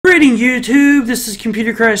Greeting YouTube, this is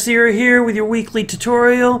Computer Crash Zero here with your weekly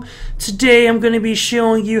tutorial. Today I'm going to be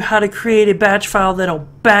showing you how to create a batch file that'll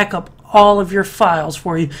back up all of your files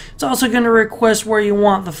for you. It's also going to request where you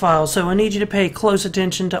want the file, so I need you to pay close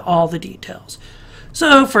attention to all the details.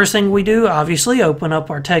 So first thing we do, obviously, open up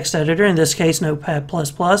our text editor, in this case Notepad++.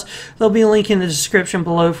 There'll be a link in the description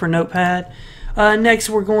below for Notepad. Next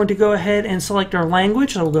we're going to go ahead and select our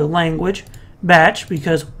language, so we'll go Language, Batch,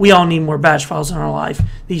 because we all need more batch files in our life.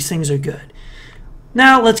 These things are good.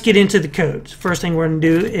 Now let's get into the code. First thing we're going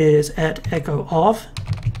to do is at echo off.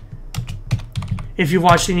 If you've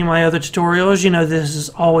watched any of my other tutorials, you know this is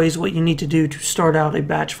always what you need to do to start out a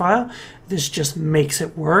batch file. This just makes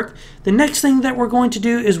it work. The next thing that we're going to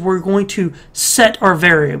do is we're going to set our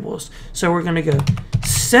variables. So we're going to go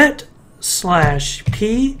set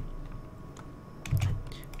 /p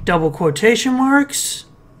double quotation marks.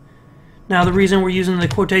 Now the reason we're using the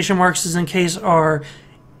quotation marks is in case our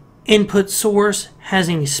input source has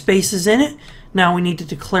any spaces in it. Now we need to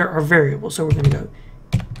declare our variable. So we're going to go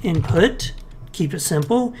input, keep it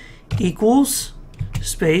simple, equals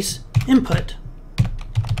space input.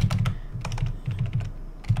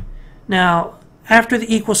 Now after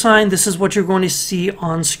the equal sign, this is what you're going to see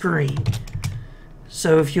on screen.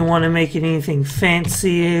 So if you want to make it anything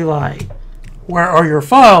fancy like where are your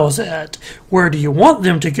files at? Where do you want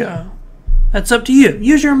them to go? That's up to you.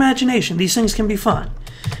 Use your imagination. These things can be fun.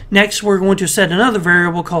 Next, we're going to set another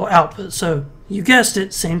variable called output. So, you guessed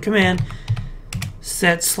it, same command.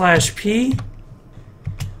 Set /p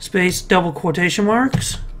space double quotation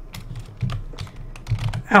marks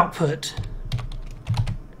output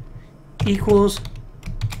equals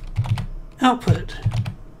output.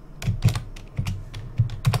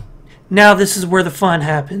 Now this is where the fun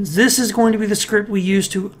happens. This is going to be the script we use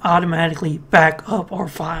to automatically back up our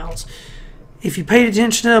files. If you paid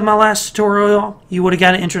attention to my last tutorial, you would have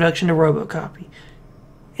got an introduction to robocopy.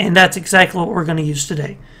 And that's exactly what we're going to use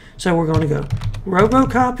today. So we're going to go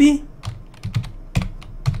robocopy.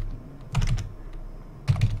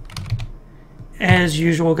 As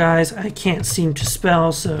usual, guys, I can't seem to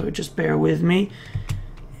spell, so just bear with me.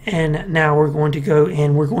 And now we're going to go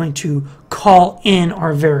and we're going to call in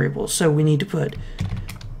our variables. So we need to put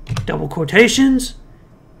double quotations,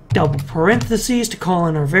 double parentheses to call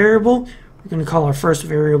in our variable. We're going to call our first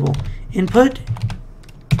variable input.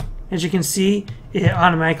 As you can see, it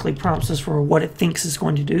automatically prompts us for what it thinks it's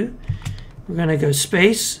going to do. We're going to go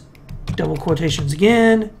space, double quotations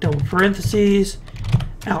again, double parentheses,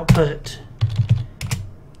 output.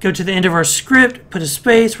 Go to the end of our script, put a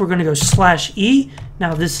space, we're going to go /e.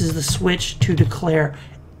 Now this is the switch to declare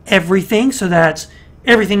everything, so that's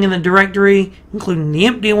everything in the directory, including the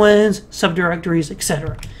empty ones, subdirectories,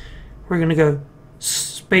 etc. We're going to go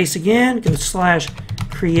space again, go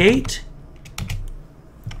 /create.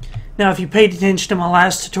 Now if you paid attention to my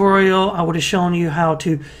last tutorial, I would have shown you how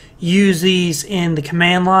to use these in the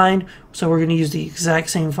command line. So we're going to use the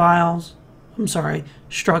exact same files. I'm sorry,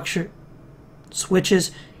 structure,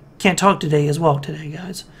 switches. Can't talk today as well today,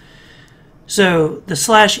 guys. So the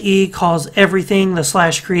 /e calls everything. The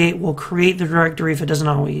 /create will create the directory if it doesn't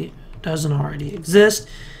already exist.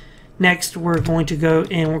 Next, we're going to go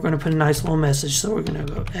and we're going to put a nice little message. So we're going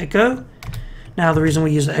to go echo. Now the reason we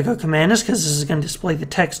use the echo command is because this is going to display the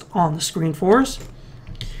text on the screen for us.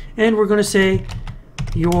 And we're going to say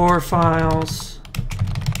your files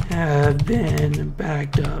have been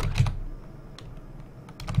backed up.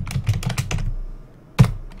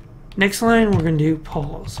 Next line, we're going to do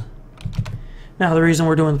pause. Now the reason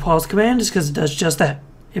we're doing the pause command is because it does just that.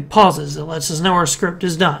 It pauses. It lets us know our script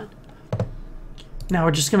is done. Now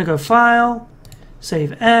we're just going to go File,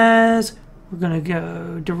 Save As. We're going to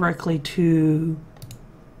go directly to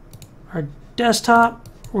our desktop.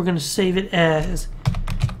 We're going to save it as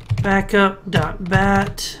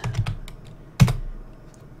backup.bat.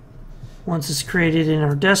 Once it's created in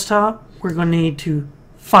our desktop, we're going to need to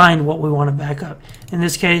find what we want to back up. In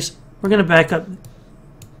this case, we're going to back up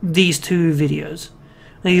these two videos.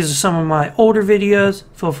 These are some of my older videos.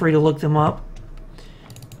 Feel free to look them up.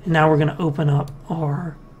 And now we're going to open up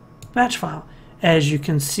our batch file. As you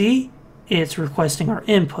can see, it's requesting our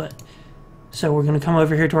input. So we're going to come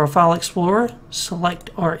over here to our File Explorer, select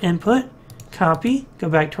our input, copy, go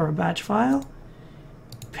back to our batch file,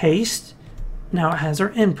 paste. Now it has our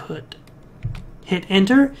input. Hit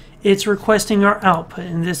enter. It's requesting our output.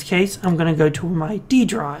 In this case, I'm going to go to my D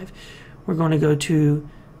drive. We're going to go to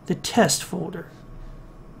the test folder.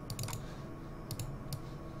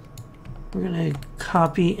 We're going to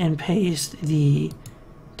copy and paste the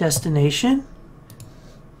destination.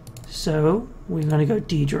 So we're going to go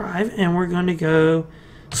D drive and we're going to go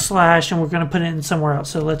slash, and we're going to put it in somewhere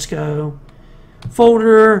else. So let's go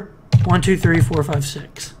folder 1, 2, 3, 4, 5,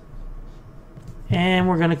 6. And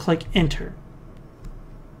we're going to click enter.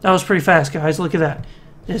 That was pretty fast, guys. Look at that.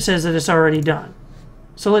 It says that it's already done.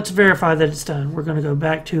 So let's verify that it's done. We're going to go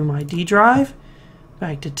back to my D drive,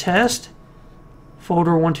 back to test,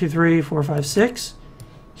 folder 1, 2, 3, 4, 5, 6.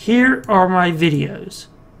 Here are my videos.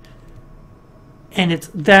 And it's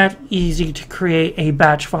that easy to create a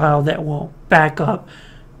batch file that will back up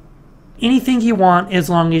anything you want as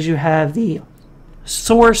long as you have the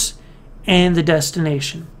source and the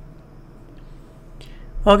destination.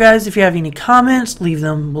 Well, guys, if you have any comments, leave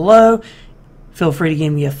them below. Feel free to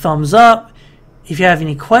give me a thumbs up. If you have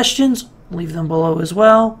any questions, leave them below as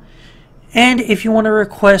well. And if you want to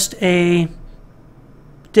request a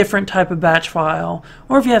different type of batch file,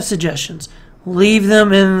 or if you have suggestions, leave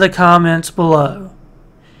them in the comments below.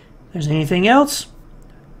 If there's anything else,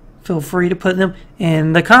 feel free to put them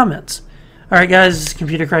in the comments. Alright guys, this is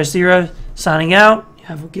Computer Christ Zero signing out.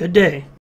 Have a good day.